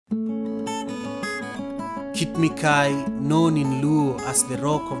Mikayi, known in Luo as the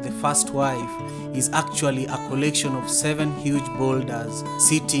Rock of the First Wife, is actually a collection of 7 huge boulders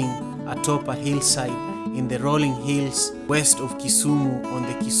sitting atop a hillside in the rolling hills west of Kisumu on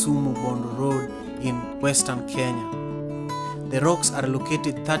the Kisumu-Bondo Road in western Kenya. The rocks are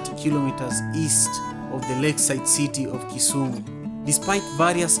located 30 kilometers east of the lakeside city of Kisumu. Despite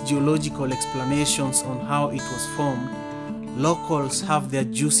various geological explanations on how it was formed, locals have their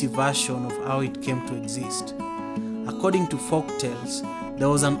juicy version of how it came to exist. According to folktales, there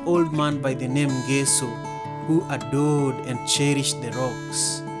was an old man by the name Geso who adored and cherished the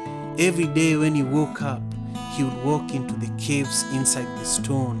rocks. Every day when he woke up, he would walk into the caves inside the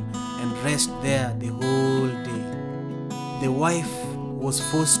stone and rest there the whole day. The wife was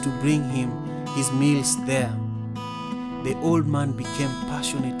forced to bring him his meals there. The old man became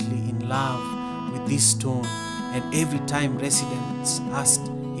passionately in love with this stone, and every time residents asked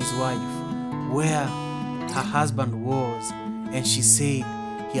his wife where her husband was, and she said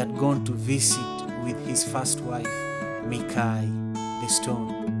he had gone to visit with his first wife, Mikayi, the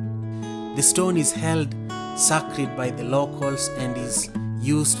stone. The stone is held sacred by the locals and is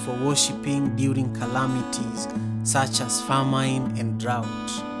used for worshipping during calamities such as famine and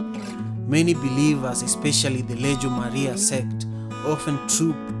drought. Many believers, especially the Legio Maria sect, often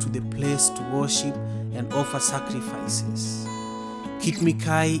troop to the place to worship and offer sacrifices.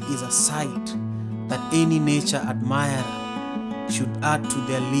 Mikayi is a site that any nature admirer should add to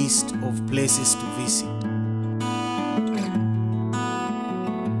their list of places to visit.